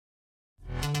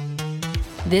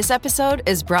This episode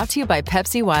is brought to you by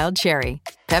Pepsi Wild Cherry.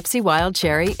 Pepsi Wild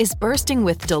Cherry is bursting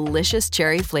with delicious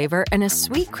cherry flavor and a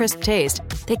sweet, crisp taste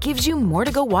that gives you more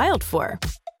to go wild for.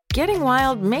 Getting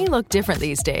wild may look different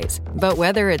these days, but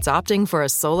whether it's opting for a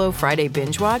solo Friday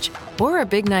binge watch or a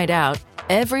big night out,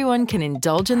 everyone can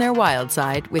indulge in their wild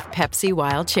side with Pepsi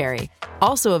Wild Cherry.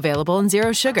 Also available in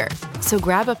Zero Sugar. So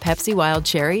grab a Pepsi Wild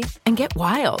Cherry and get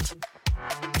wild.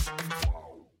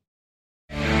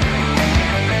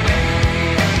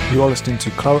 You are listening to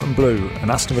Claret and Blue,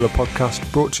 an Aston Villa podcast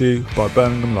brought to you by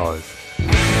Birmingham Live.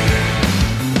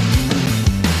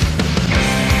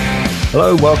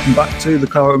 Hello, welcome back to the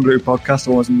Claret and Blue podcast.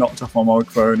 I almost knocked off my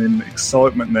microphone in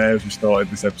excitement there as we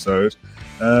started this episode.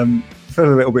 I felt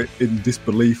a little bit in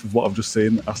disbelief of what I've just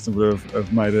seen. Aston Villa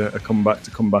have made a comeback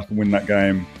and win that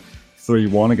game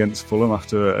 3-1 against Fulham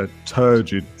after a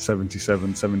turgid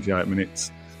 77-78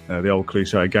 minutes. The old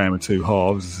cliche game of two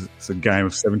halves. It's a game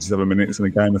of 77 minutes and a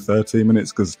game of 13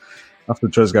 minutes because after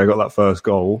Trezeguet got that first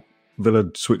goal, Villa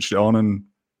switched it on and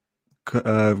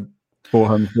brought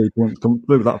home 3 points.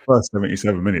 But that first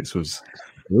 77 minutes was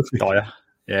terrific. Dire.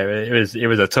 Yeah, it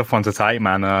was a tough one to take,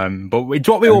 man. But it's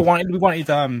what we all wanted. We wanted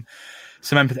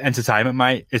some entertainment,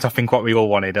 mate. It's I think what we all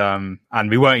wanted. And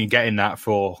we weren't getting that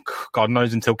for God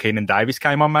knows until Keenan Davis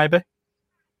came on, maybe.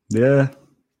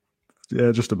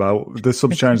 Yeah, just about. The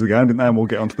subs changed the game, didn't they? And we'll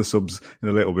get onto the subs in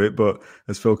a little bit. But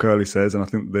as Phil Curley says, and I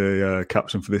think the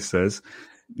caption for this says,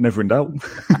 never in doubt.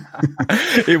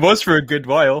 It was for a good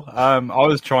while. I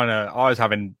was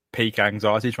having peak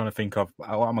anxiety trying to think of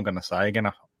what am I going to say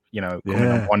again? Coming on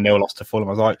 1-0 loss to Fulham.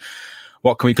 I was like,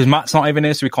 what can we, because Matt's not even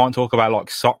here, so we can't talk about like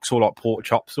socks or like pork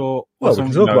chops or well, we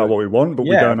can talk about what we want, but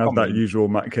we don't have that usual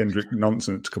Matt Kendrick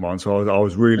nonsense to come on. So I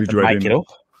was really dreading.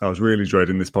 I was really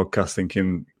dreading this podcast,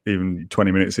 thinking even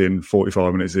 20 minutes in,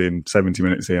 45 minutes in, 70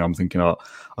 minutes in, I'm thinking, I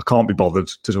can't be bothered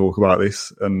to talk about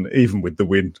this. And even with the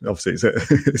win, obviously,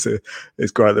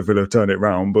 it's great that Villa turned it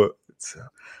round, but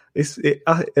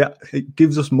it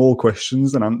gives us more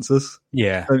questions than answers.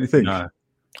 Yeah, don't you think? No.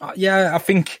 Yeah, I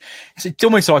think it's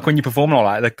almost like when you perform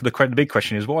like that. The big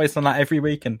question is, why isn't that every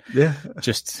week? And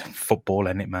just football,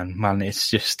 isn't it, man? Man, it's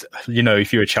just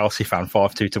if you're a Chelsea fan,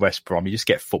 5-2 to West Brom, you just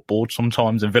get footballed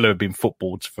sometimes. And Villa have been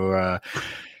footballed for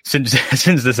since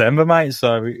December, mate.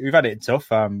 So we've had it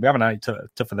tough. We haven't had it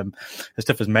tough for them as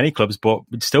tough as many clubs, but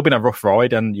it's still been a rough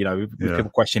ride. And people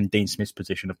question Dean Smith's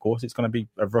position. Of course, it's going to be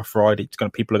a rough ride.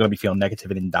 People are going to be feeling negative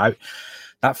and in doubt.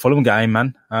 That Fulham game,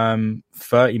 man,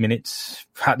 30 minutes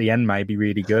at the end may be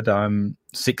really good.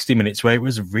 60 minutes where it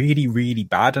was really, really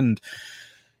bad. And,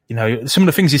 some of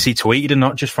the things you see tweeted and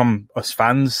not just from us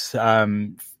fans,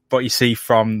 but you see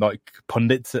from like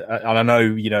pundits. And I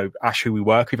know, Ash, who we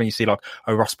work with, and you see like,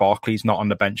 Ross Barkley's not on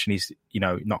the bench and he's,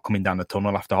 not coming down the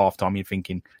tunnel after half time. You're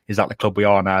thinking, is that the club we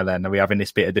are now then? Are we having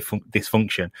this bit of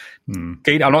dysfunction?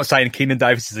 I'm not saying Keenan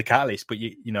Davis is a catalyst, but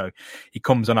he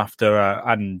comes on after,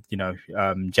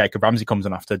 Jacob Ramsey comes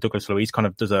on after Douglas Luiz kind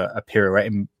of does a pirouette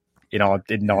in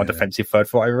our defensive third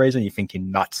for whatever reason. You're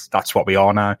thinking that's what we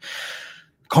are now.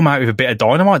 Come out with a bit of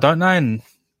dynamite, don't they? And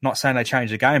not saying they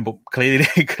changed the game, but clearly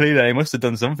they must have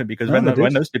done something because when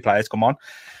those two players come on,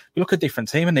 you look at a different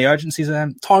team and the urgencies of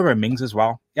them. Tyrone Mings as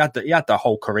well. He had the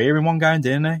whole career in one game,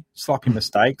 didn't he? Sloppy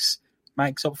mistakes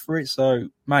makes up for it. So,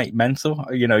 mate, mental.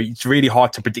 It's really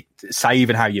hard to say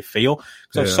even how you feel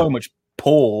because there's so much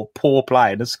poor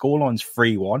play. The scoreline's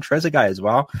 3-1. Trezeguet as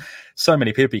well. So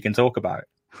many people you can talk about.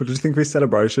 What did you think of his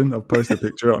celebration? I've posted a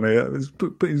picture on here.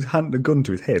 Put his hand, a gun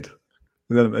to his head.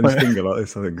 And his finger like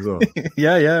this, I think, as well.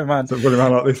 yeah, man. So running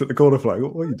around like this at the corner flag.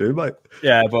 What are you doing, mate?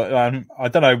 Yeah, but I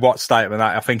don't know what statement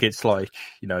that. I think it's like,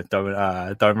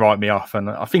 don't write me off. And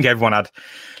I think everyone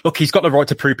he's got the right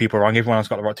to prove people wrong. Everyone else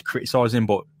got the right to criticise him,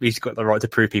 but he's got the right to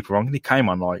prove people wrong. And he came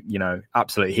on like,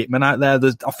 absolute hitman out there.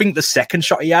 I think the second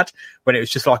shot he had, when it was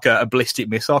just like a ballistic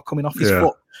missile coming off his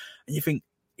foot. And you think,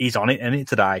 he's on it, isn't it,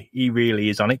 today? He really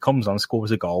is on it. Comes on,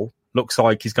 scores a goal. Looks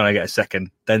like he's going to get a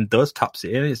second, then taps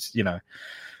it in. It's,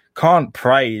 can't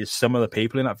praise some of the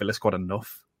people in that Villa squad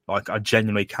enough. Like, I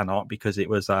genuinely cannot because it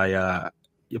was a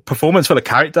performance full of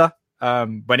character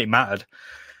when it mattered.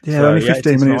 Yeah, so, only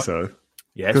 15 minutes though.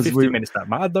 Yeah, it's 15 minutes that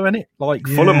mattered though, isn't it? Like,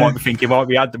 Fulham might be thinking, well,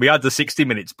 we had the 60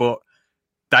 minutes, but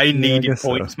they needed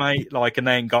points, mate. Like, and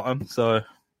they ain't got them. So,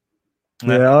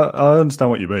 yeah, I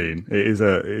understand what you mean. It is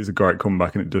a great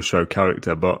comeback and it does show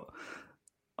character, but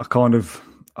I kind of.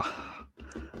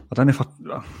 I don't know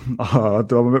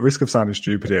if I'm at risk of sounding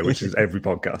stupid here, which is every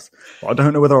podcast. But I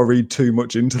don't know whether I read too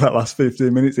much into that last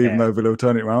 15 minutes, even though Villa will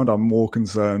turn it around. I'm more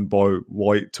concerned by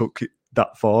why it took it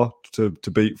that far to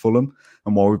beat Fulham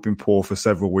and why we've been poor for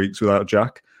several weeks without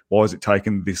Jack. Why has it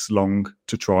taken this long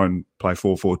to try and play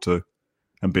 4-4-2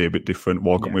 and be a bit different?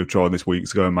 Why couldn't we have tried this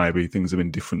weeks ago and maybe things have been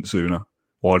different sooner?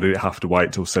 Why did it have to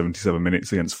wait till 77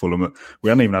 minutes against Fulham? We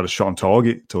hadn't even had a shot on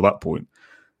target till that point.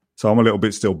 So I'm a little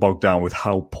bit still bogged down with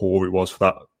how poor it was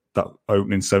for that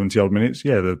opening 70-odd minutes.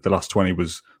 Yeah, the last 20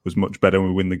 was much better when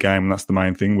we win the game, and that's the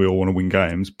main thing. We all want to win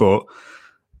games. But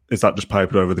is that just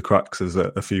papered over the cracks, as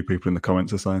a few people in the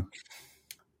comments are saying?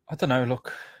 I don't know.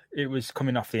 Look, it was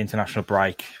coming off the international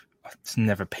break. It's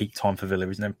never peak time for Villa.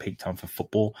 It's never peak time for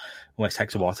football. It always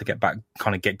takes a while to get back,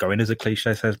 kind of get going, as a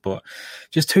cliche says. But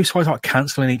just two sides like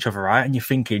cancelling each other out, and you're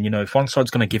thinking, if one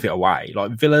side's going to give it away,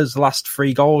 like Villa's last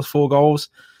 4 goals,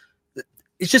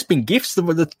 it's just been gifts. The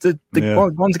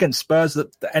ones against Spurs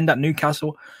that end at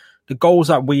Newcastle, the goals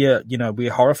that we're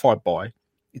horrified by.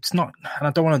 It's not, and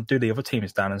I don't want to do the other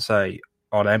teams down and say,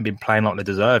 they haven't been playing like they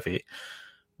deserve it.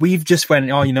 We've just went,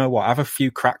 you know what, have a few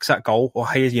cracks at goal, or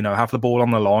hey, have the ball on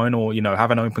the line, or,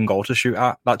 have an open goal to shoot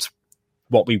at. That's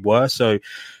what we were. So,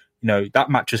 that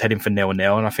match was heading for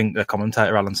 0-0. And I think the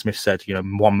commentator, Alan Smith, said,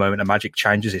 one moment of magic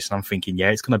changes this. And I'm thinking,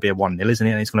 it's going to be a 1-0, isn't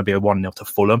it? And it's going to be a 1-0 to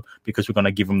Fulham because we're going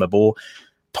to give them the ball.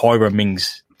 Tyrone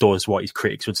Mings does what his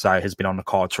critics would say has been on the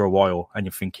cards for a while. And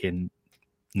you're thinking,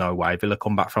 no way, Villa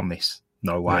come back from this.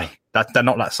 No way. Yeah. They're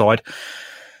not that side.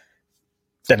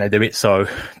 Then they do it, so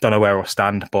don't know where I'll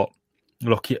stand. But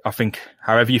look, I think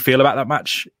however you feel about that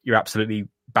match, you're absolutely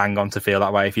bang on to feel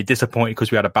that way. If you're disappointed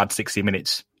because we had a bad 60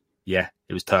 minutes, it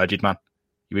was turgid, man.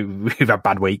 We've had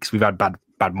bad weeks, we've had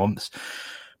bad months.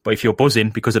 But if you're buzzing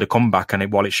because of the comeback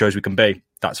and while it shows we can be,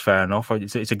 that's fair enough.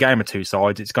 It's a game of two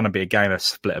sides. It's going to be a game of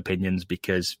split opinions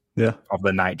because of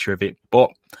the nature of it. But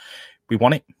we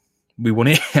won it. We won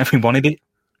it and we wanted it.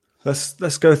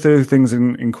 Let's go through things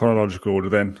in chronological order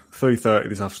then. 3:30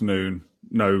 this afternoon.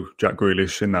 No Jack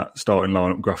Grealish in that starting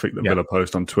lineup graphic that Villa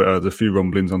posted on Twitter. There's a few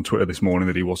rumblings on Twitter this morning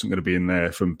that he wasn't going to be in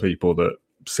there from people that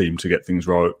seem to get things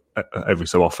right every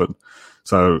so often.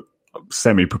 So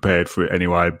semi-prepared for it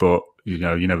anyway, but you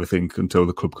never think until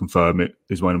the club confirm it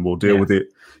is when we'll deal with it.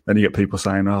 Then you get people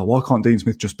saying, why can't Dean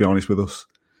Smith just be honest with us?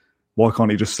 Why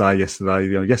can't he just say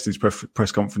yesterday, yesterday's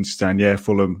press conference saying,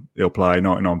 Fulham, he'll play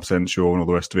 99% sure and all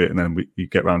the rest of it. And then you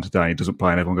get round today, he doesn't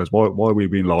play and everyone goes, why are we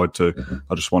being lied to?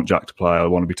 I just want Jack to play. I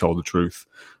want to be told the truth.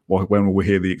 When will we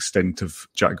hear the extent of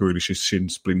Jack Grealish's shin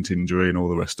splint injury and all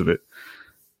the rest of it?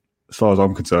 As far as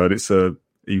I'm concerned,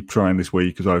 he trained this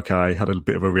week, was okay, had a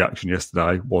bit of a reaction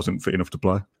yesterday, wasn't fit enough to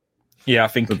play. Yeah, I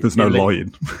think... There's no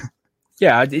lying.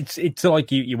 Yeah, it's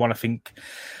like you want to think...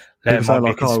 There might be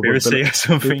a conspiracy or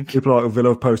something. People like Villa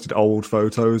have posted old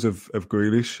photos of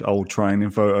Grealish, old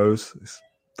training photos.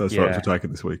 Those photos were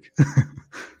taken this week.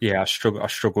 I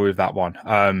struggle with that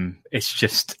one. It's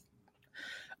just,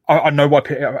 I know why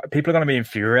people are going to be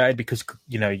infuriated because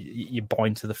you buy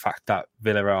into the fact that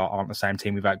Villa aren't the same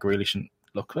team without Grealish, and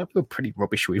look, we're pretty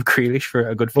rubbish with Grealish for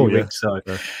a good few weeks. So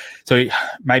it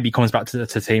maybe comes back to the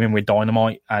team and we're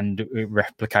dynamite and it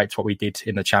replicates what we did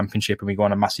in the Championship and we go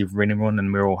on a massive winning run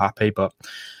and we're all happy. But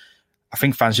I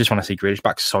think fans just want to see Grealish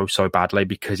back so badly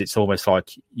because it's almost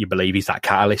like you believe he's that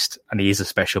catalyst and he is a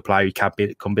special player. He can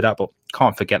be that, but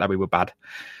can't forget that we were bad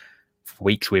for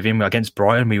weeks with him. Against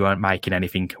Brighton, we weren't making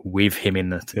anything with him in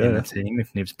the team.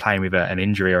 If he was playing with an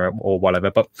injury or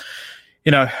whatever. But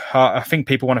I think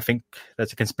people want to think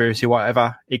there's a conspiracy or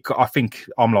whatever. I think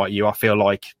I'm like you. I feel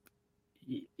like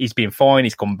he's been fine.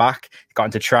 He's come back. He got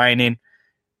into training.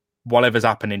 Whatever's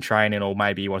happened in training, or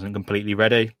maybe he wasn't completely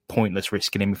ready. Pointless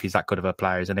risking him if he's that good of a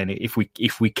player. And then if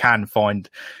we can find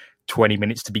 20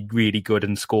 minutes to be really good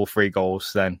and score 3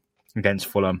 goals, then against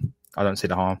Fulham, I don't see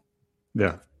the harm.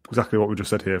 Yeah, exactly what we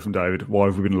just said here from David. Why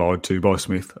have we been lied to by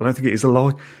Smith? I don't think it is a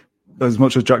lie. As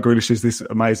much as Jack Grealish is this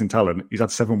amazing talent, he's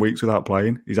had 7 weeks without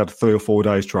playing. He's had 3 or 4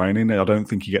 days training. I don't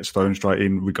think he gets thrown straight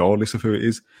in regardless of who it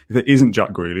is. If it isn't Jack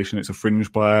Grealish and it's a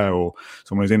fringe player or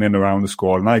someone who's in and around the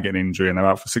squad and they get an injury and they're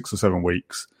out for 6 or 7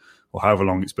 weeks or however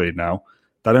long it's been now,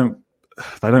 they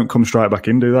don't come straight back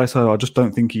in, do they? So I just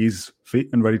don't think he's fit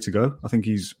and ready to go. I think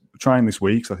he's trained this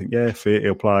week, so I think, fit,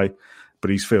 he'll play, but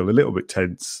he's feeling a little bit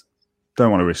tense. Don't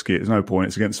want to risk it. There's no point.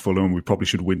 It's against Fulham. We probably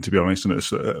should win, to be honest. And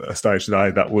at a stage today,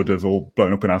 that would have all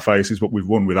blown up in our faces, but we've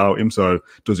won without him. So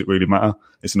does it really matter?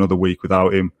 It's another week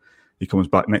without him. He comes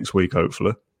back next week,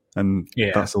 hopefully. And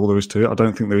that's all there is to it. I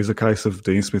don't think there is a case of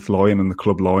Dean Smith lying and the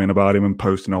club lying about him and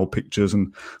posting old pictures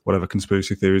and whatever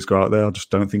conspiracy theories go out there. I just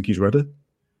don't think he's ready.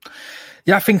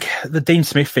 Yeah, I think the Dean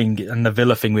Smith thing and the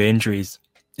Villa thing with injuries,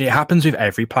 it happens with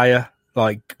every player.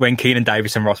 Like when Keenan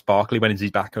Davis and Ross Barkley, when is he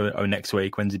back? Next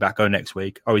week. When's he back? Next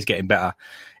week. He's getting better.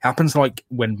 It happens like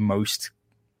when most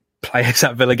players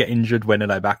at Villa get injured. When are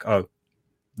they back?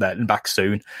 back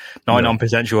soon.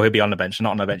 99% sure he'll be on the bench,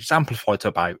 not on the bench. It's amplified to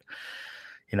about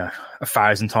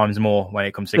 1,000 times more when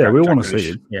it comes to we want to see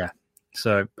it. Yeah,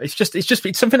 so it's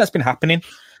something that's been happening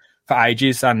for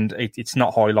ages, and it's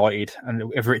not highlighted. And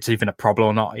whether it's even a problem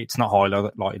or not, it's not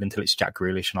highlighted until it's Jack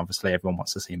Grealish, and obviously everyone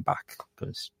wants to see him back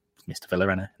because Mr. Villa,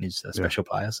 and he's a special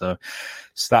player. So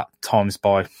it's that times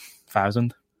by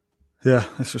 1,000. Yeah,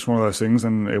 it's just one of those things,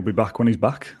 and he'll be back when he's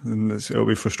back, and it'll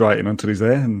be frustrating until he's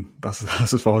there, and that's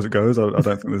as far as it goes. I don't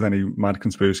think there's any mad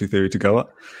conspiracy theory to go at.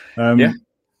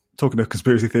 Talking of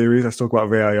conspiracy theories, let's talk about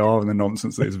VAR and the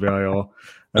nonsense that is VAR.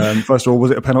 First of all,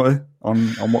 was it a penalty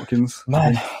on Watkins?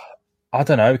 Man, I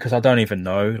don't know, because I don't even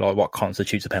know like what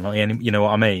constitutes a penalty, and you know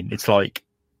what I mean? It's like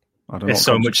there's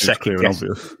so much second guess.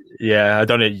 Yeah, I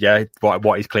don't know. Yeah,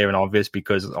 what is clear and obvious,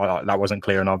 because that wasn't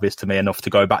clear and obvious to me enough to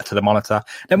go back to the monitor.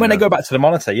 Then when they go back to the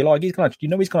monitor, you're like, he's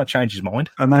gonna change his mind.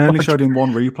 And they only showed him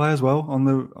one replay as well on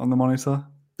the monitor.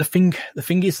 The thing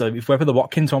is though, if whether the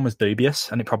Watkins one was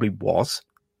dubious, and it probably was,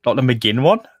 like the McGinn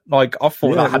one, like I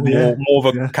thought that had more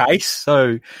of a case.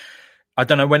 So I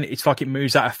don't know, when it's like it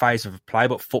moves out of phase of play,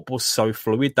 but football's so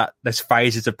fluid that there's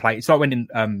phases of play. It's like when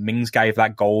Mings gave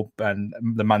that goal and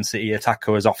the Man City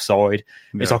attacker was offside.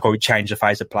 Yeah. It's like, we changed the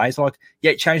phase of play. It's like,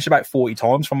 it changed about 40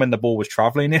 times from when the ball was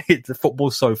travelling. The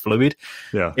football's so fluid.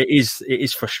 Yeah, it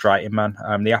is frustrating, man.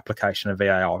 The application of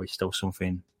VAR is still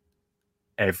something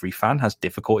every fan has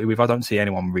difficulty with. I don't see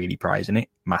anyone really praising it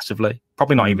massively.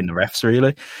 Probably not even the refs,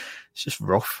 really. It's just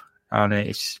rough. And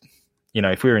it's,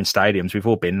 if we were in stadiums, we've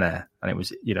all been there, and it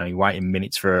was, you're waiting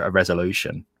minutes for a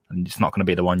resolution, and it's not going to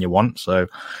be the one you want. So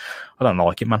I don't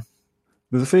like it, man.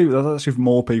 There's actually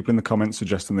more people in the comments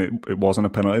suggesting that it wasn't a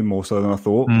penalty, more so than I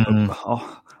thought.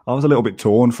 I was a little bit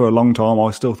torn for a long time.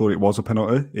 I still thought it was a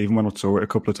penalty, even when I saw it a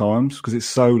couple of times, because it's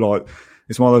so like,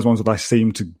 it's one of those ones where they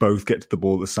seem to both get to the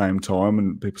ball at the same time,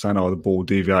 and people saying, the ball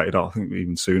deviated. I think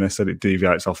even sooner said it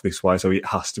deviates off this way, so it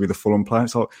has to be the Fulham player.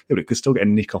 It's like, it could still get a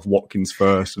nick off Watkins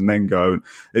first and then go.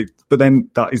 But then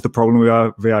that is the problem with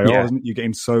VAR, isn't it? You're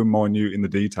getting so minute in the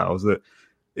details that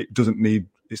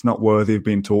it's not worthy of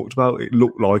being talked about. It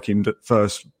looked like in the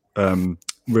first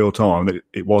real time that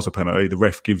it was a penalty. The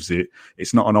ref gives it.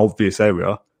 It's not an obvious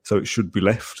error, so it should be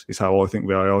left, is how I think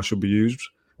VAR should be used.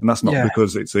 And that's not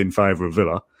because it's in favour of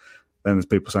Villa. Then there's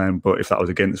people saying, but if that was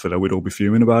against Villa, we'd all be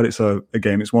fuming about it. So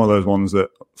again, it's one of those ones that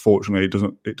fortunately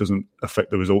it doesn't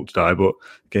affect the result today. But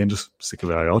again, just sick of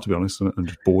VAR, to be honest, and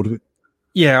just bored of it.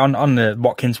 Yeah, on the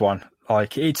Watkins one,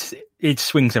 like it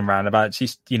swings and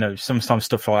roundabouts. Sometimes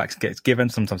stuff like that gets given,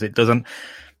 sometimes it doesn't.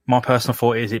 My personal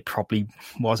thought is it probably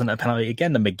wasn't a penalty.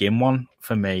 Again, the McGinn one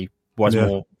for me was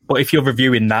more. But if you're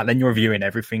reviewing that, then you're reviewing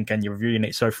everything, and you're reviewing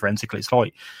it so forensically. It's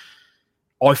like,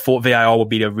 I thought VAR would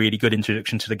be a really good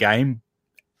introduction to the game.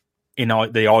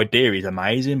 The idea is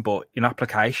amazing, but in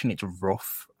application, it's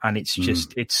rough, and it's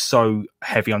just it's so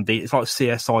heavy on detail. It's like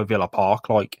CSI Villa Park,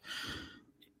 like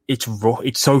it's rough.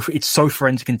 It's so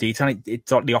forensic and detailed. It's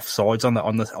like the offsides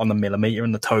on the millimeter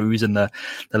and the toes and the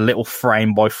little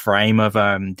frame by frame of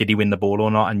did he win the ball or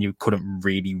not, and you couldn't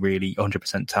really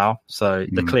 100% tell. So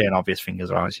the clear and obvious thing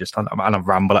as well. It's just, and I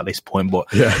ramble at this point, but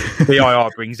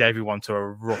VAR brings everyone to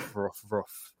a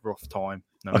rough time.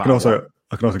 I can also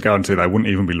guarantee they wouldn't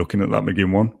even be looking at that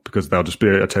McGinn one, because they'll just be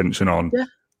attention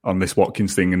on this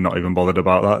Watkins thing and not even bothered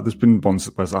about that. There's been ones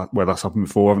where that's happened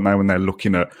before, haven't they, when they're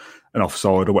looking at an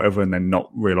offside or whatever and then not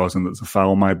realising that there's a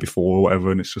foul made before or whatever,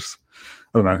 and it's just,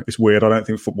 I don't know, it's weird. I don't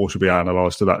think football should be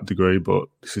analysed to that degree, but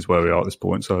this is where we are at this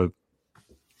point, so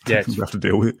we have to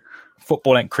deal with it.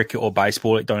 Football ain't cricket or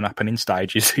baseball. It don't happen in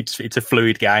stages. It's a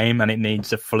fluid game, and it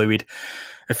needs a fluid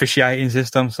officiating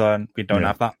system, so we don't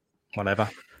have that. Whatever.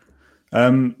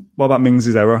 What about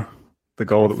Mings' error? The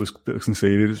goal that was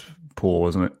conceded was poor,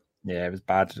 wasn't it? Yeah, it was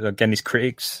bad. Again, his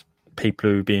critics, people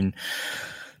who've been,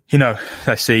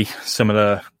 they see some of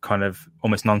the kind of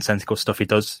almost nonsensical stuff he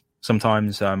does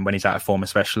sometimes when he's out of form,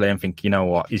 especially, and think, you know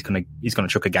what, he's gonna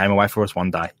chuck a game away for us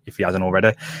one day if he hasn't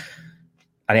already.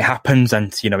 And it happens,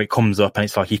 and it comes up, and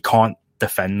it's like he can't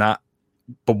defend that.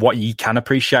 But what you can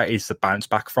appreciate is the bounce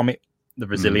back from it, the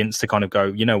resilience to kind of go,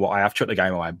 you know what, I have chucked the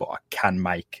game away, but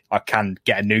I can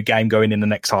get a new game going in the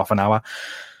next half an hour.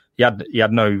 He had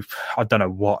no, I don't know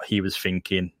what he was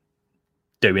thinking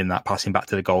doing that, passing back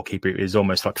to the goalkeeper. It was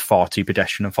almost like far too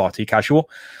pedestrian and far too casual.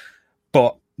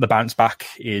 But the bounce back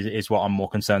is what I'm more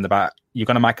concerned about. You're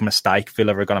going to make a mistake.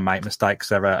 Villa are going to make mistakes.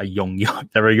 They're a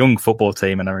young football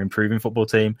team, and they're an improving football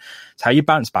team. It's how you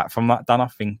bounce back from that, Dan. I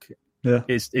think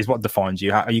is what defines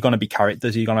you. Are you going to be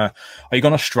characters? Are you going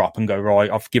to strop and go, right,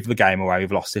 I've given the game away,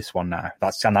 we've lost this one now.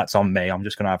 That's on me. I'm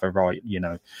just going to have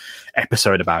a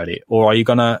episode about it. Or are you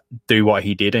going to do what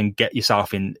he did and get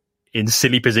yourself in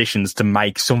silly positions to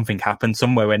make something happen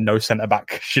somewhere where no centre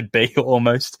back should be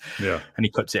almost? Yeah. And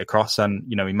he cuts it across, and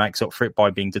he makes up for it by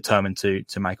being determined to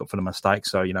make up for the mistake.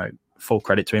 So full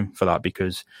credit to him for that,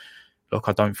 because look,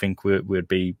 I don't think we'd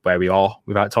be where we are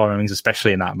without Tyrone Mings,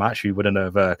 especially in that match. We wouldn't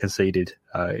have conceded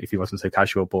if he wasn't so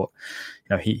casual. But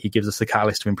he gives us the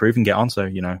catalyst to improve and get on. So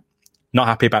not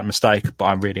happy about the mistake, but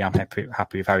I really am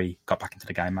happy with how he got back into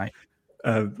the game, mate.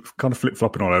 Kind of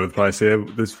flip-flopping all over the place here.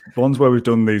 There's ones where we've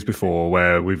done these before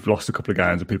where we've lost a couple of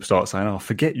games and people start saying, oh,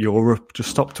 forget Europe,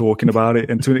 just stop talking about it.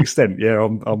 And to an extent, yeah,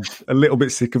 I'm a little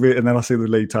bit sick of it. And then I see the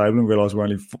league table and realise we're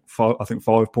only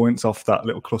 5 points off that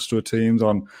little cluster of teams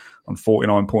on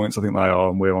 49 points, I think they are,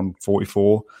 and we're on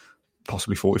 44,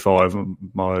 possibly 45.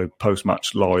 My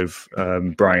post-match live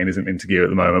brain isn't into gear at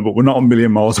the moment, but we're not a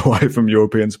million miles away from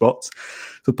European spots.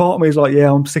 So part of me is like,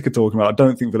 yeah, I'm sick of talking about it. I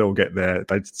don't think Villa will get there.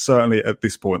 They certainly, at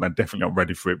this point, they're definitely not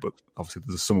ready for it, but obviously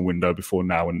there's a summer window before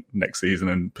now and next season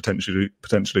and potentially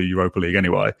Europa League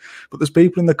anyway. But there's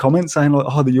people in the comments saying like,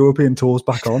 oh, the European tour's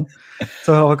back on.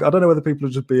 So I don't know whether people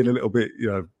are just being a little bit,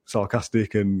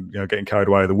 sarcastic and, getting carried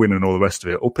away with the win and all the rest of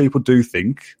it, or people do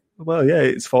think, well, yeah,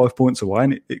 it's 5 points away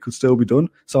and it could still be done.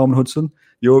 Simon Hudson,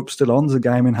 Europe's still on, there's a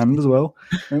game in hand as well.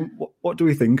 And what do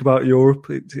we think about Europe?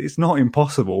 It's not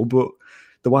impossible, but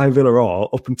the way Villa are,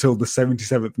 up until the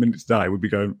 77th minute today, we'd be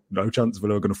going, no chance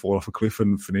Villa are going to fall off a cliff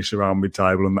and finish around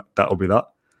mid-table, and that'll be that.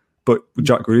 But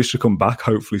Jack Grealish should come back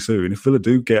hopefully soon. If Villa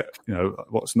do get,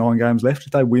 9 games left,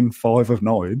 if they win 5 of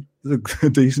 9, there's a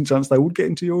decent chance they would get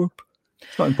into Europe.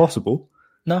 It's not impossible.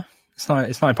 No. It's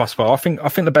not impossible. I think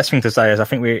the best thing to say is I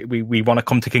think we want to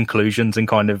come to conclusions and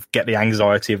kind of get the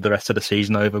anxiety of the rest of the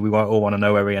season over. We all want to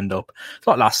know where we end up. It's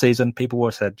like last season. People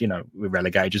always said, we're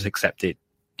relegated, just accept it.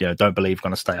 Don't believe we're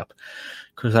going to stay up,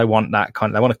 because they want that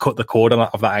they want to cut the cord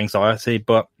of that anxiety.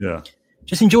 But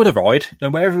just enjoy the ride.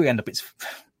 Wherever we end up, it's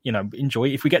enjoy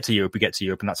it. If we get to Europe, we get to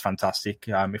Europe, and that's fantastic.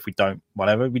 If we don't,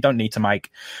 whatever. We don't need to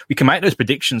we can make those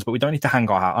predictions, but we don't need to hang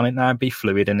our hat on it now. Be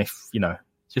fluid, and if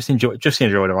just enjoy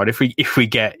the ride. If we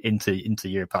get into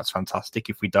Europe, that's fantastic.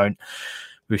 If we don't,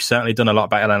 we've certainly done a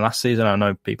lot better than last season. I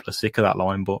know people are sick of that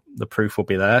line, but the proof will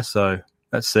be there. So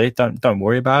let's see. Don't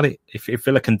worry about it. If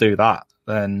Villa can do that,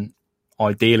 then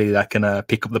ideally they can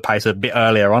pick up the pace a bit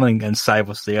earlier on and save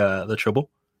us the trouble.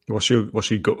 What's your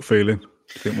gut feeling? Do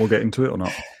you think we'll get into it or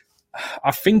not?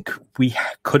 I think we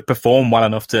could perform well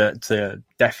enough to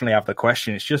definitely have the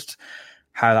question. It's just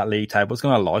how that league table is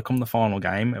going to like on the final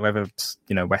game. Whether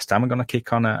West Ham are going to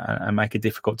kick on and make it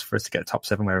difficult for us to get top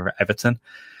 7. Whether Everton,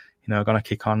 are going to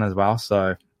kick on as well.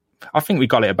 So I think we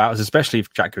got it about us, especially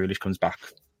if Jack Grealish comes back.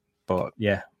 But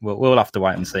yeah, we'll have to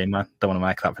wait and see, man. Don't want to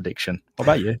make that prediction. What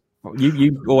about you?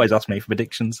 You always ask me for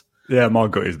predictions. Yeah, my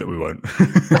gut is that we won't.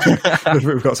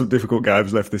 We've got some difficult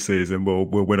games left this season. We'll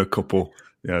win a couple,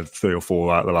 3 or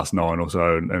 4 out of the last 9 or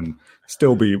so, and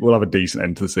still we'll have a decent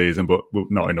end to the season, but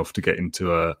not enough to get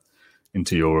into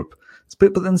Europe.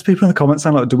 But then there's people in the comments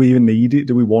saying, like, do we even need it?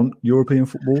 Do we want European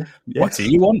football? Yes. What do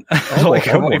you want? I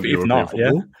want if not,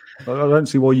 football. Yeah. I don't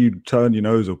see why you'd turn your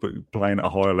nose up at playing at a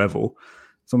higher level.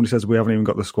 Somebody says we haven't even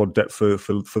got the squad depth for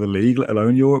the league, let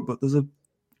alone Europe, but there's a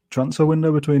transfer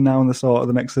window between now and the start of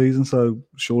the next season, so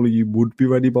surely you would be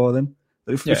ready by then.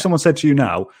 If someone said to you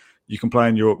now, you can play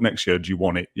in Europe next year, do you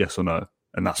want it, yes or no?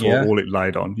 And that's all it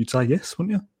laid on. You'd say yes,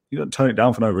 wouldn't you? You don't turn it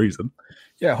down for no reason.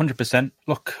 Yeah, 100%.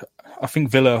 Look, I think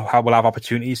Villa will have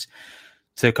opportunities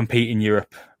to compete in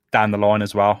Europe down the line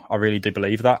as well. I really do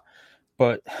believe that.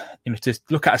 But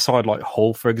just look at a side like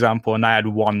Hull, for example, and they had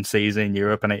 1 season in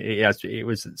Europe, and it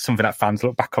was something that fans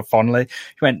look back on fondly.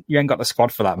 You ain't got the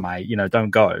squad for that, mate.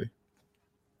 Don't go.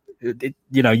 You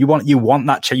want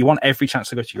that. You want every chance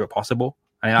to go to Europe possible,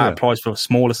 and that applies for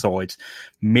smaller sides,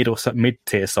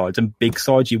 mid-tier sides, and big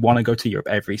sides. You want to go to Europe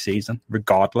every season,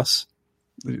 regardless.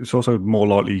 It's also more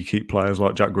likely you keep players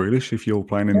like Jack Grealish if you're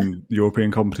playing in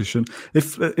European competition.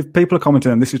 If people are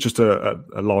commenting, and this is just a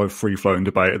live free-flowing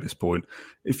debate at this point,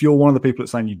 if you're one of the people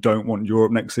that's saying you don't want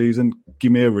Europe next season,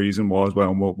 give me a reason why as well,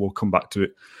 and we'll come back to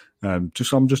it. I'm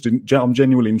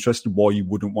genuinely interested why you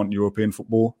wouldn't want European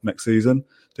football next season.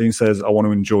 Dean says, I want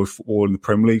to enjoy football in the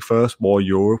Premier League first. Why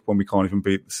Europe when we can't even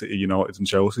beat the City, United and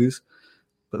Chelsea's?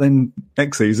 But then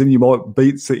next season you might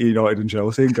beat City, United and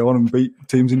Chelsea and go on and beat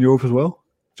teams in Europe as well.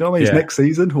 Do you know what I mean? It's next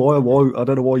season. Why? I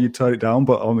don't know why you'd turn it down,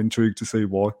 but I'm intrigued to see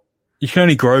why. You can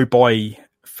only grow by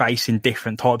facing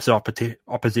different types of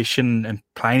opposition and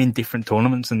playing in different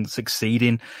tournaments and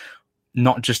succeeding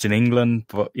not just in England,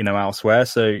 but, elsewhere.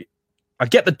 So I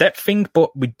get the depth thing,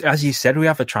 but as you said, we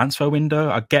have a transfer window.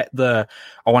 I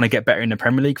want to get better in the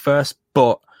Premier League first,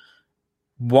 but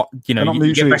they're not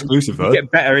mutually exclusive, though. You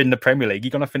get better in the Premier League,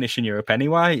 you're going to finish in Europe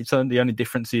anyway. So the only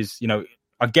difference is,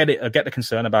 I get it. I get the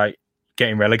concern about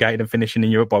getting relegated and finishing in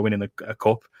Europe by winning a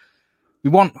cup. We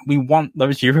want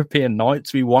those European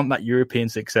nights. We want that European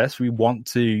success. We want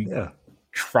to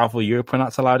travel Europe when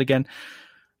that's allowed again.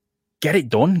 Get it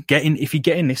done. If you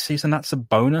get in this season, that's a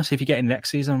bonus. If you get in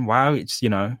next season, wow, it's,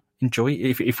 enjoy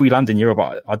it. If we land in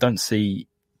Europe, I don't see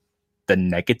the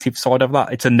negative side of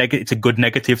that. It's a good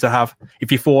negative to have.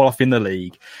 If you fall off in the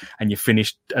league and you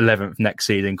finish 11th next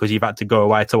season because you've had to go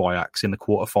away to Ajax in the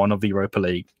quarterfinal of the Europa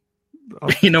League,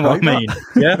 you know what I mean?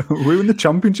 Yeah, we were in the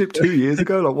Championship 2 years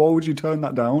ago. Like, why would you turn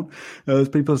that down? As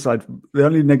people said, the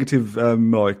only negative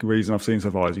reason I've seen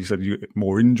so far is you said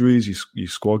more injuries, your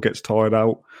squad gets tired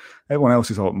out. Everyone else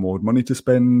is more money to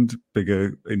spend,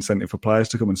 bigger incentive for players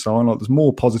to come and sign. Like, there's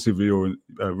more positive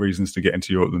reasons to get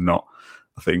into Europe than not,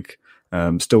 I think.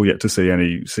 Still yet to see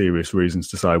any serious reasons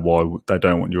to say why they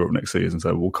don't want Europe next season.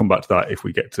 So we'll come back to that if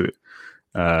we get to it.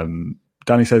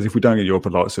 Danny says, if we don't get Europe,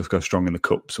 I'd like to see us go strong in the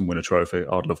cups and win a trophy.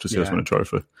 I'd love to see us win a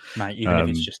trophy. Mate, even if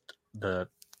it's just I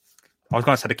was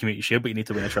going to say the Community Shield, but you need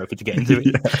to win a trophy to get into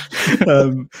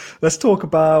it. Let's talk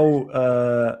about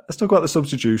the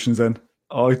substitutions then.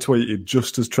 I tweeted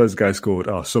just as Trezeguet scored,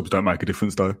 subs don't make a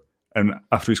difference though. And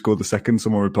after he scored the second,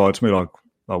 someone replied to me like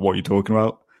what are you talking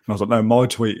about? And I was like, no, my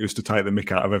tweet was to take the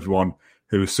mick out of everyone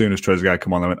who, as soon as Trezeguet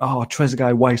come on, they went,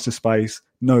 Trezeguet, waste of space,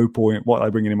 no point, what are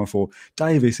they bringing him on for?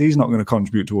 Davis, he's not going to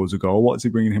contribute towards a goal, what's he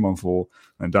bringing him on for?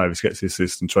 And Davis gets the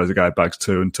assist and Trezeguet bags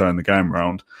 2 and turn the game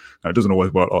around. Now, it doesn't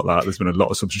always work like that. There's been a lot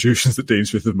of substitutions that Dean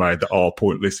Smith have made that are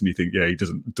pointless, and you think, he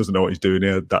doesn't know what he's doing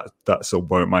here, that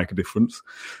sub won't make a difference.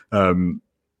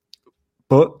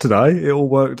 But today, it all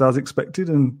worked as expected,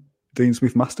 and Dean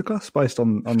Smith masterclass based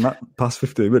on that past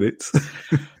 15 minutes.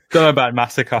 Don't know about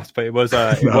masterclass, but it was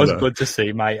good to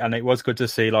see, mate, and it was good to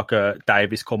see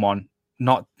Davis come on.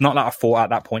 Not that I thought at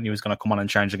that point he was going to come on and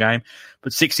change the game,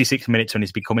 but 66 minutes when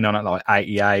he's been coming on at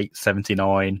 88,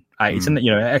 79, 80, it's an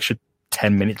extra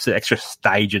 10 minutes, the extra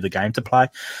stage of the game to play.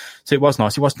 So it was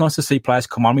nice. It was nice to see players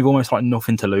come on with almost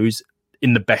nothing to lose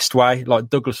in the best way. Like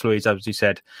Douglas Luiz, as you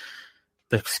said,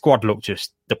 the squad looked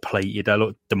just depleted. They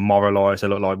looked demoralised. They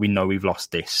looked like we know we've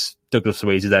lost this. Douglas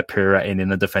Luiz is there pirouetting in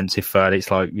the defensive third. It's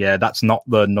that's not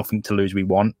the nothing to lose we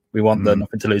want. We want the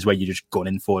nothing to lose where you're just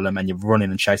gunning for them and you're running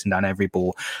and chasing down every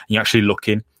ball and you're actually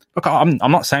looking. Look, I'm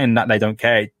not saying that they don't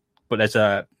care, but there's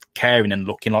a caring and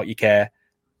looking like you care.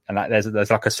 And there's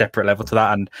a separate level to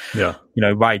that. And,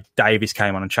 Ray Davis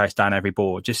came on and chased down every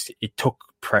ball. It took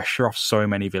pressure off so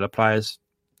many Villa players.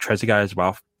 Trezeguet as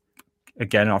well.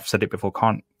 Again, I've said it before,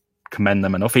 can't commend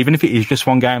them enough. Even if it is just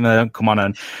one game, they don't come on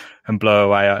and blow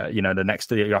away,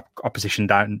 the opposition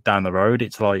down the road.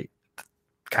 It's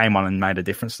came on and made a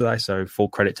difference today. So full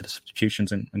credit to the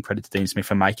substitutions and credit to Dean Smith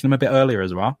for making them a bit earlier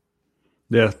as well.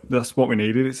 Yeah, that's what we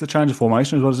needed. It's a change of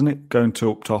formation as well, isn't it? Going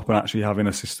to up top and actually having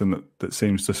a system that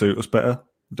seems to suit us better.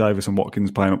 Davis and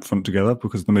Watkins playing up front together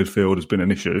because the midfield has been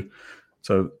an issue.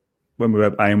 So when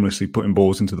we're aimlessly putting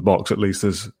balls into the box, at least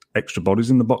there's extra bodies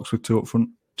in the box with 2 up front.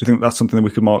 Do you think that's something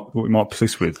that we might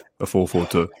persist with, a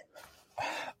 4-4-2?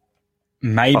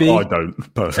 Maybe. I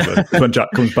don't, personally. When Jack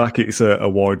comes back, it's a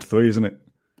wide 3, isn't it?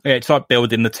 Yeah, it's like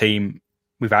building the team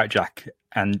without Jack.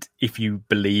 And if you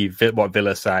believe what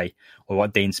Villa say or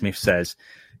what Dean Smith says,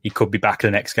 he could be back the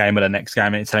next game or the next game,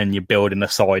 and it's saying you're building the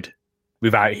side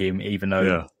without him, even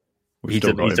though he's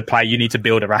a player you need to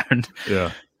build around.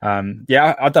 Yeah.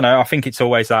 I don't know. I think it's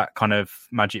always that kind of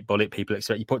magic bullet people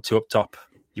expect. You put 2 up top,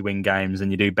 you win games,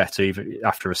 and you do better even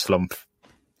after a slump.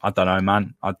 I don't know,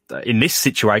 man. In this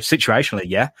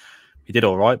situationally, we did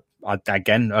all right.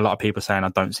 Again, a lot of people saying I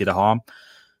don't see the harm.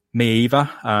 Me either.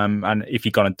 And if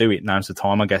you're going to do it, now's the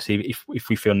time, I guess. If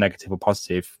we feel negative or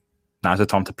positive, now's the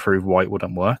time to prove why it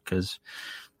wouldn't work, because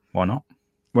why not?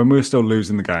 When we were still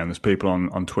losing the game, there's people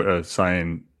on Twitter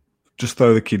saying, just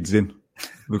throw the kids in.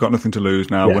 We've got nothing to lose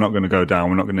now. Yeah. We're not going to go down.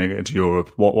 We're not going to get into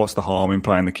Europe. What's the harm in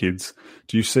playing the kids?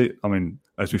 Do you see? I mean,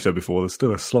 as we've said before, there's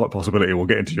still a slight possibility we'll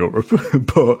get into Europe.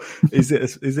 But is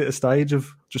it a stage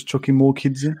of just chucking more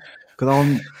kids in?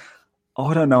 Because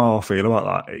I don't know how I feel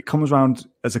about that. It comes around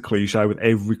as a cliche with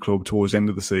every club towards the end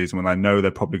of the season when they know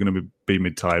they're probably going to be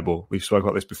mid-table. We've spoken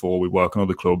about this before. We work on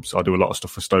other clubs. I do a lot of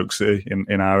stuff for Stoke City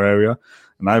in our area.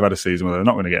 And they've had a season where they're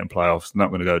not going to get in playoffs. They're not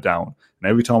going to go down. And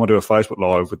every time I do a Facebook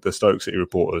Live with the Stoke City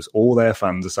reporters, all their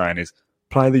fans are saying is,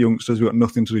 play the youngsters. We've got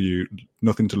nothing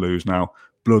to lose now.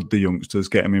 Blood the youngsters.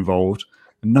 Get them involved.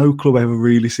 And no club ever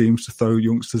really seems to throw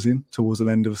youngsters in towards the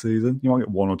end of the season. You might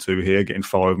get one or two here getting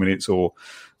 5 minutes, or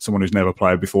someone who's never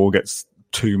played before gets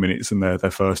 2 minutes in their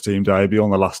first team debut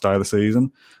on the last day of the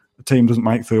season. The team doesn't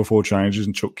make 3 or 4 changes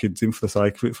and chuck kids in for the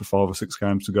sake of it for 5 or 6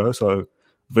 games to go. So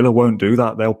Villa won't do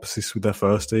that. They'll persist with their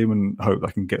first team and hope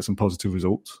they can get some positive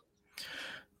results.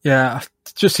 Yeah,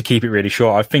 just to keep it really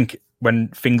short, I think when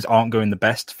things aren't going the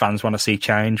best, fans want to see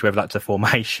change, whether that's a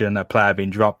formation, a player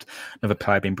being dropped, another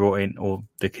player being brought in, or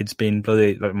the kids being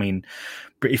bloody. I mean,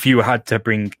 if you had to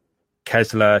bring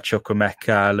Kessler,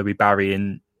 Chukwuemeka, Louis Barry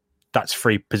in, that's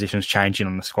 3 positions changing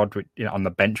on the squad, on the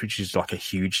bench, which is like a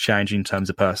huge change in terms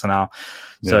of personnel.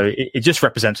 Yeah. So it just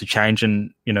represents a change,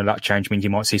 and that change means you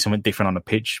might see something different on the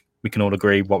pitch. We can all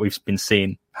agree what we've been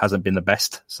seeing hasn't been the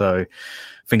best. So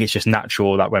I think it's just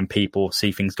natural that when people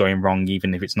see things going wrong,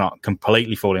 even if it's not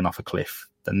completely falling off a cliff,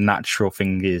 the natural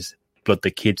thing is blood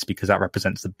the kids, because that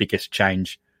represents the biggest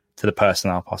change to the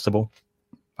personnel possible,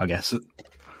 I guess.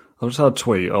 I just had a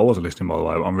tweet. I wasn't listening, by the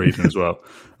way, but I'm reading as well.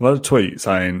 I had a tweet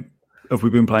saying, have we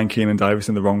been playing Keinan Davis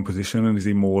in the wrong position, and is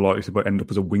he more likely to end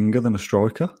up as a winger than a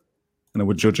striker? And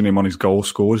we're judging him on his goal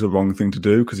score is the wrong thing to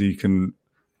do, because he can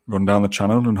run down the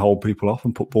channel and hold people off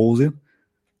and put balls in.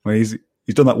 I mean,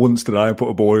 he's done that once today and put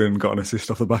a ball in and got an assist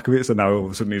off the back of it, so now all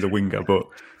of a sudden he's a winger, but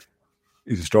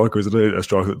he's a striker, isn't he? A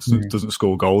striker that doesn't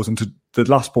score goals. And to the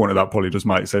last point of that probably does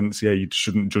make sense. Yeah, you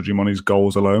shouldn't judge him on his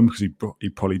goals alone, because he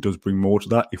probably does bring more to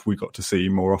that if we got to see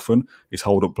him more often. His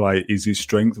hold-up play is his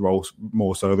strength,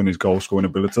 more so than his goal-scoring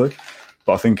ability.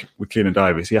 But I think with Keinan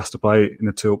Davis, he has to play in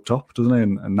a 2 up top, doesn't he?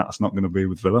 And that's not going to be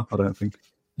with Villa, I don't think.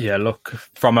 Yeah, look,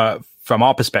 from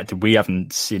our perspective, we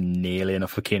haven't seen nearly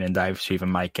enough for Keinan Davis to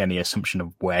even make any assumption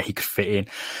of where he could fit in.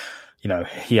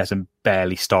 He hasn't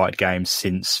barely started games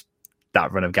since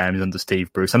that run of games under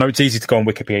Steve Bruce. I know it's easy to go on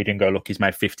Wikipedia and go, look, he's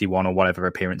made 51 or whatever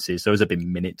appearances. Those have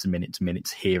been minutes and minutes and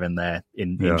minutes here and there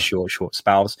in short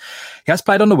spells. He has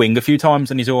played on the wing a few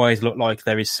times, and he's always looked like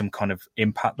there is some kind of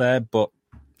impact there. But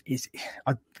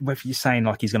whether you're saying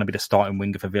like he's going to be the starting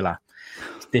winger for Villa,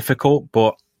 it's difficult.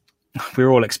 But we're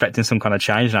all expecting some kind of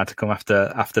change now to come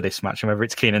after this match, and whether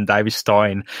it's Keinan Davis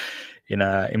starting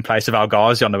in place of El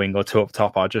Ghazi on the wing or 2 up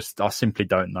top, I simply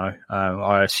don't know.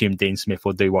 I assume Dean Smith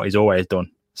will do what he's always done,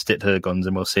 stick to the guns,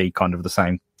 and we'll see kind of the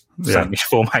same-ish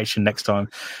formation next time,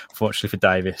 unfortunately for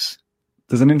Davis.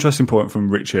 There's an interesting point from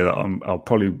Rich here that I'll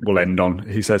probably will end on.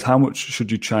 He says, how much should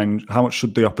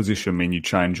the opposition mean you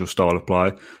change your style of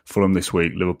play? Fulham this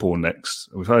week, Liverpool next.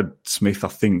 We've heard Smith, I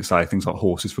think, say things like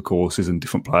horses for courses and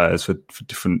different players for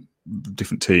different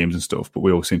teams and stuff, but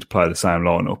we all seem to play the same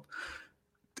lineup.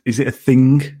 Is it a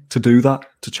thing to do that,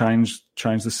 to change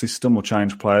the system or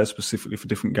change players specifically for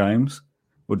different games?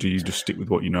 Or do you just stick with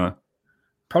what you know?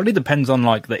 Probably depends on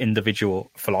like the individual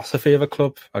philosophy of a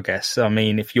club, I guess. I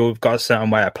mean, if you've got a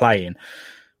certain way of playing,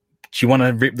 do you want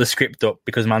to rip the script up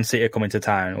because Man City are coming to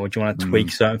town, or do you want to tweak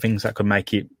certain things that could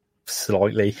make it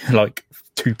slightly like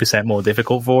 2% more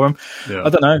difficult for them? Yeah. I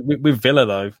don't know. With Villa,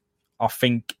 though, I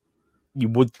think you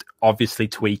would obviously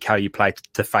tweak how you play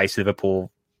to face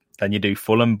Liverpool than you do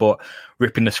Fulham, but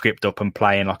ripping the script up and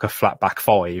playing like a flat back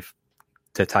 5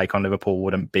 to take on Liverpool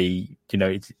wouldn't be,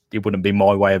 it wouldn't be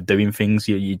my way of doing things.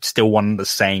 You'd still want the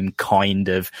same kind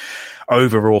of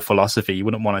overall philosophy. You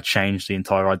wouldn't want to change the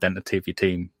entire identity of your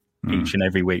team each and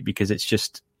every week, because it's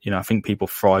just, I think people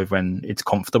thrive when it's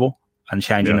comfortable, and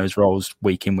changing those roles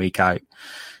week in, week out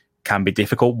can be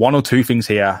difficult. 1 or 2 things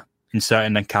here,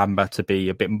 inserting Nakamba to be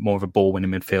a bit more of a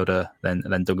ball-winning midfielder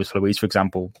than Douglas Luiz, for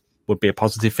example, would be a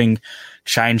positive thing.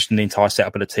 Changing the entire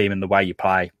setup of the team and the way you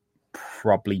play,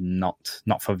 probably not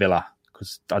for Villa,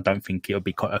 because I don't think it'll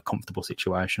be quite a comfortable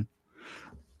situation.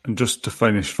 And just to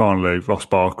finish finally, Ross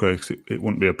Barkley, because it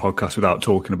wouldn't be a podcast without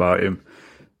talking about him.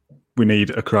 We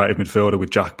need a creative midfielder with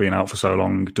Jack being out for so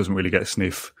long. Doesn't really get a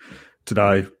sniff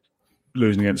today.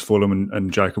 Losing against Fulham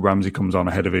and Jacob Ramsey comes on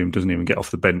ahead of him, doesn't even get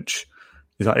off the bench.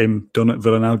 Is that him done at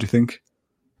Villa now, do you think?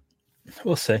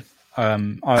 We'll see.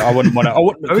 I wouldn't want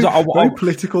to. Very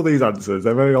political, these answers.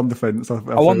 They're very on the fence. I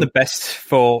want the best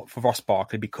for Ross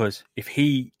Barkley, because if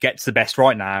he gets the best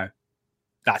right now,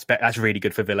 that's really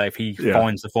good for Villa. If he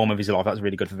finds the form of his life, that's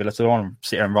really good for Villa. So I want to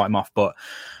sit here and write him off. But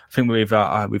I think with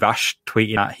Ash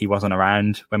tweeting that he wasn't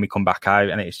around when we come back out,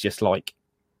 and it's just like,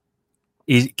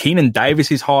 Keinan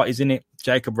Davis's heart is in it.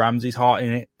 Jacob Ramsey's heart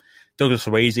in it. Douglas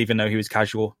Luiz, even though he was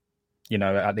casual,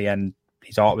 at the end,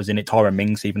 his heart was in it. Tyrone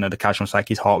Mings, even though the casual sake,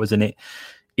 his heart was in it.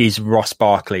 Is Ross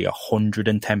Barkley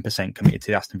 110% committed to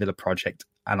the Aston Villa project?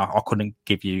 And I couldn't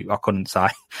say.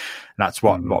 And that's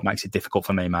what makes it difficult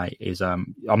for me, mate, is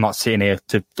I'm not sitting here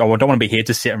I don't want to be here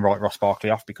to sit and write Ross Barkley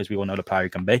off, because we all know the player he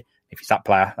can be. if he's that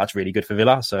player, that's really good for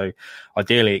Villa. So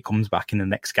ideally it comes back in the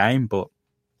next game, but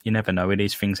you never know with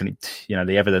these things. And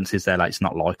the evidence is there that it's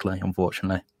not likely,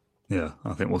 unfortunately. Yeah,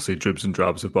 I think we'll see dribs and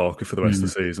drabs of Barkley for the rest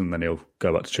of the season. Then he'll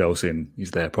go back to Chelsea and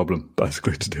he's their problem,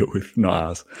 basically, to deal with, not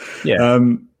ours. Yeah.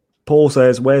 Paul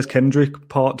says, where's Kendrick?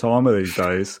 Part-timer these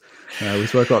days. We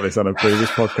spoke about this on a previous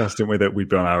podcast, didn't we, that we'd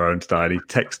be on our own today. And he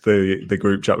texted the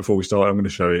group chat before we started. I'm going to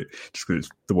show it just because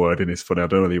the wording is funny. I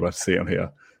don't know whether you want to see it on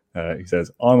here. He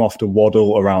says, I'm off to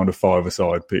waddle around a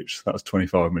five-a-side pitch. That was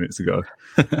 25 minutes ago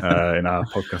in our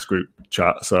podcast group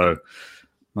chat. So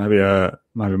maybe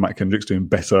Matt Kendrick's doing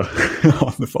better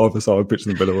on the five-a-side pitch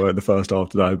than Villa were in the first half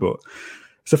today. But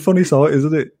it's a funny sight,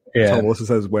 isn't it? Yeah. Tom also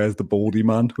says, where's the baldy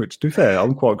man? Which, to be fair,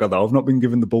 I'm quite glad that I've not been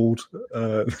given the bald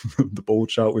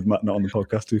shout with Matt not on the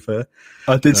podcast, to be fair.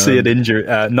 I did see an injury,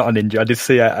 not an injury. I did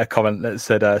see a comment that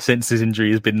said, since his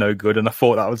injury has been no good. And I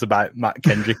thought that was about Matt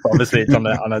Kendrick. But obviously, it's on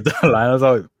a delay. I was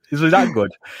like, is that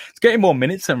good? He's getting more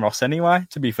minutes than Ross anyway,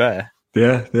 to be fair.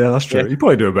 Yeah, that's true. He'd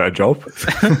probably do a better job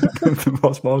than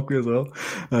Ross Barkley as well.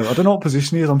 I don't know what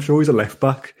position he is. I'm sure he's a left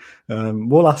back.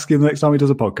 We'll ask him the next time he does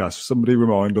a podcast. Somebody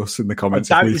remind us in the comments.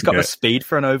 I doubt he's got the speed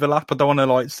for an overlap. I don't want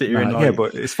to sit here and yeah,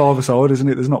 but it's five-a-side, isn't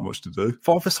it? There's not much to do.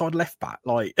 Five-a-side left back,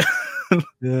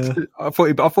 yeah. I thought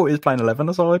he was playing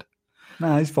 11-a-side.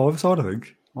 Nah, he's five-a-side, I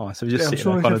think. Oh, so he's just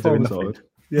sitting there kind of doing nothing.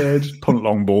 Yeah, just punt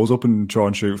long balls up and try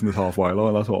and shoot from the halfway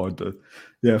line. That's what I'd do.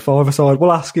 Yeah, five-a-side.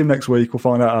 We'll ask him next week. We'll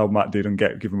find out how Matt did and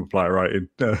give him a player rating.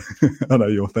 I know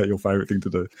your favourite thing to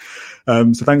do.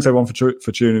 So thanks everyone for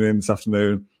tuning in this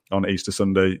afternoon on Easter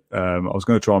Sunday. I was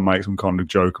going to try and make some kind of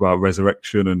joke about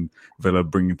resurrection and Villa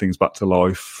bringing things back to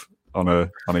life on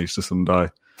Easter Sunday.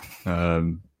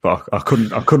 But I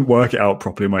couldn't work it out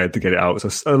properly in my head to get it out.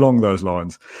 So along those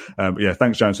lines. But yeah,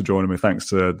 thanks, James, for joining me. Thanks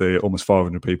to the almost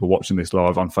 500 people watching this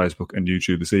live on Facebook and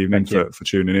YouTube this evening for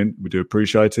tuning in. We do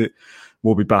appreciate it.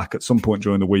 We'll be back at some point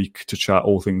during the week to chat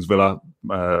all things Villa.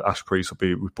 Ash Priest will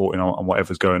be reporting on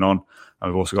whatever's going on.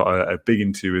 And we've also got a big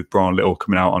interview with Brian Little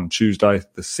coming out on Tuesday,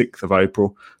 the 6th of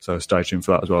April. So stay tuned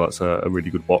for that as well. That's a really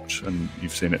good watch. And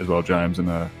you've seen it as well, James. And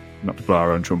not to blow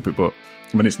our own trumpet, but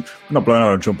I mean, it's not blowing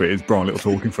our own trumpet. It's Brian Little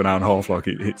talking for an hour and a half. Like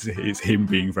it's him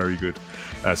being very good.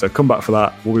 So come back for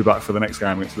that. We'll be back for the next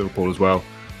game against Liverpool as well.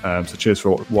 So cheers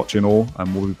for watching all,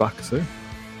 and we'll be back soon.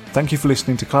 Thank you for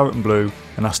listening to Claret and Blue,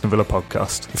 an Aston Villa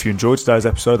podcast. If you enjoyed today's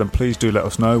episode, then please do let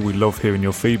us know. We love hearing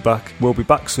your feedback. We'll be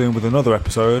back soon with another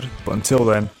episode, but until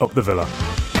then, up the Villa.